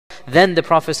Then the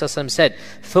Prophet ﷺ said,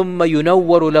 ثُمَّ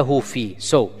يُنَوَّرُ لَهُ فِي.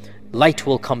 So, light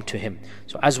will come to him.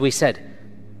 So as we said,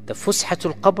 the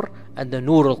fushatul qabr and the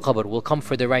nurul qabr will come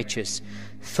for the righteous.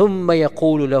 ثُمَّ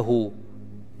يَقُولُ لَهُ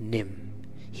نِمْ.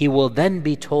 He will then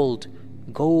be told,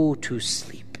 go to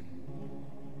sleep.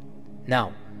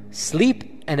 Now,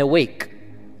 sleep and awake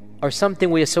are something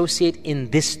we associate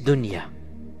in this dunya.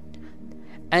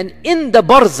 And in the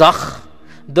barzakh,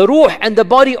 the ruh and the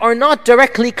body are not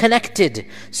directly connected.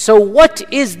 So what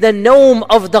is the nawm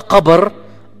of the qabr?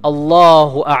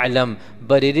 Allahu a'lam.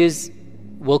 But it is,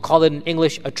 we'll call it in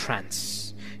English, a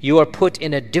trance. You are put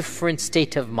in a different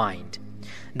state of mind.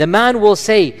 The man will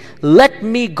say, let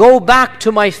me go back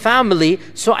to my family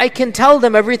so I can tell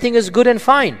them everything is good and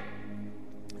fine.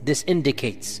 This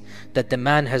indicates that the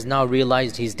man has now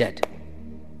realized he's dead.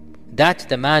 That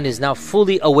the man is now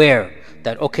fully aware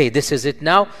that, okay, this is it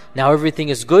now. Now everything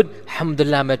is good.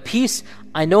 Alhamdulillah, I'm at peace.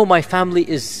 I know my family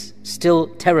is still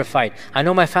terrified. I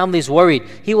know my family is worried.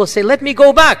 He will say, let me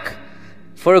go back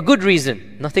for a good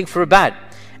reason, nothing for a bad.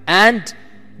 And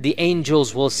the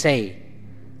angels will say,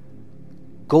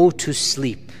 go to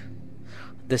sleep.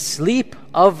 The sleep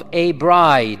of a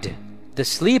bride. The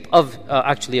sleep of,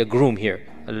 actually a groom here.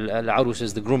 Al-Arus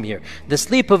is the groom here. The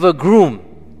sleep of a groom.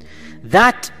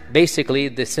 That basically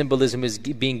the symbolism is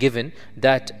being given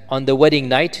that on the wedding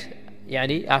night,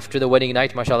 yani after the wedding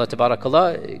night, mashallah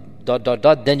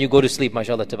tabarakallah, then you go to sleep,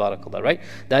 mashallah tabarakallah, right?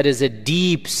 That is a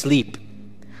deep sleep.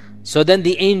 So then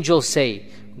the angels say,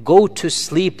 go to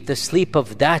sleep, the sleep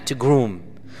of that groom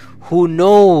who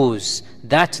knows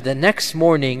that the next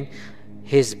morning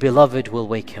his beloved will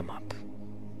wake him up,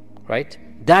 right?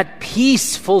 That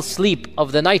peaceful sleep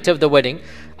of the night of the wedding.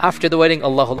 After the wedding,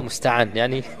 Allahul Musta'an,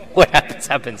 yani what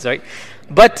happens, right?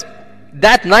 But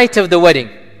that night of the wedding,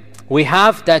 we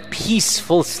have that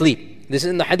peaceful sleep. This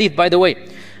is in the hadith, by the way,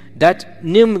 that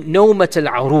نومة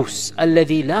العروس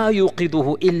الذي لا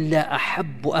يوقظه إلا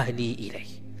أحب أهلي إليه.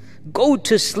 Go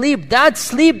to sleep, that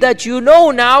sleep that you know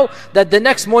now that the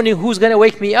next morning who's going to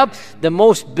wake me up? The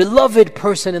most beloved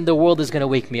person in the world is going to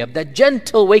wake me up. That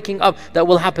gentle waking up that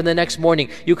will happen the next morning.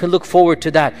 You can look forward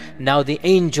to that. Now the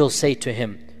angels say to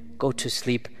him, go to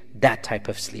sleep, that type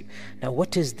of sleep. Now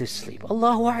what is this sleep?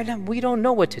 Allahu A'lam, we don't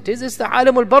know what it is. It's the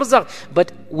alamul barzakh.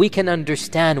 But we can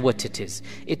understand what it is.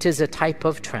 It is a type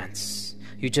of trance.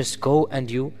 You just go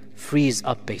and you freeze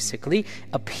up, basically.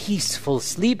 A peaceful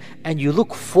sleep, and you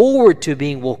look forward to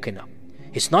being woken up.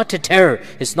 It's not a terror.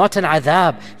 It's not an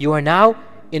adhab. You are now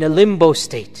in a limbo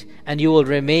state. And you will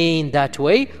remain that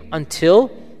way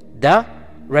until the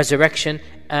resurrection.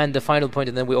 And the final point,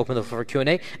 and then we open the floor for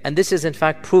Q&A. And this is in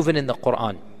fact proven in the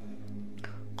Quran.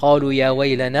 قَالُوا يَا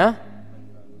وَيْلَنَا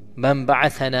مَنْ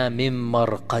بَعَثَنَا مِنْ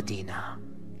مَرْقَدِنَا.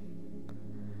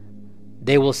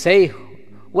 They will say,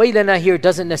 waylana here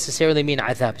doesn't necessarily mean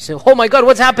adhab. So, oh my God,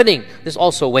 what's happening? There's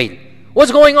also wail.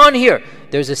 What's going on here?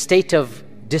 There's a state of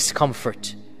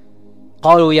discomfort.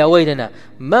 قَالُوا يَا وَيْلَنَا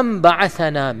مَنْ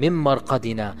بَعَثَنَا مِنْ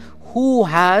مَرْقَدِنَا. Who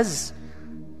has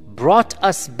brought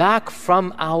us back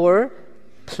from our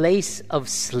place of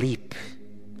sleep?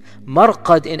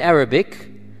 Marqad in Arabic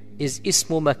is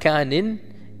ismu makanin,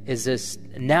 is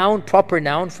a noun, proper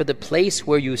noun for the place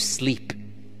where you sleep,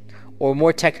 or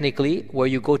more technically, where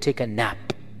you go take a nap.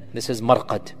 This is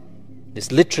marqad. This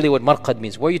is literally what marqad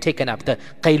means, where you take a nap, the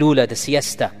qaylula, the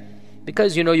siesta.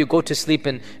 Because you know, you go to sleep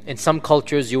in some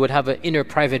cultures, you would have an inner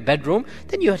private bedroom,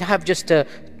 then you would have just a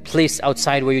place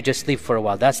outside where you just sleep for a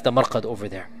while. That's the marqad over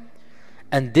there.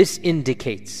 And this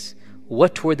indicates,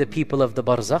 what were the people of the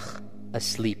barzakh?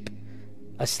 Asleep.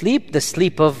 Asleep, the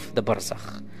sleep of the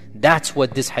barzakh. That's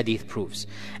what this hadith proves.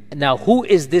 Now, who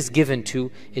is this given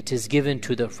to? It is given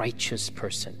to the righteous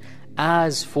person.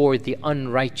 As for the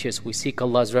unrighteous, we seek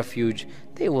Allah's refuge,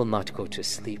 they will not go to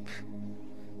sleep.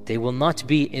 They will not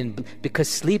be in, because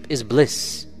sleep is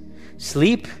bliss.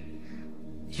 Sleep,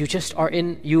 you just are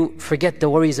in, you forget the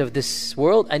worries of this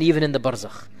world and even in the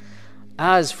barzakh.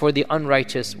 As for the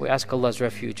unrighteous, we ask Allah's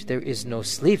refuge, there is no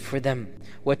sleep for them.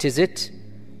 What is it?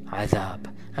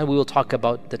 Adhab. And we will talk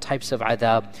about the types of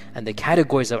adhab and the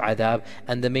categories of adhab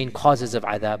and the main causes of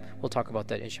adhab. We'll talk about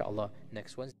that inshallah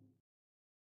next Wednesday.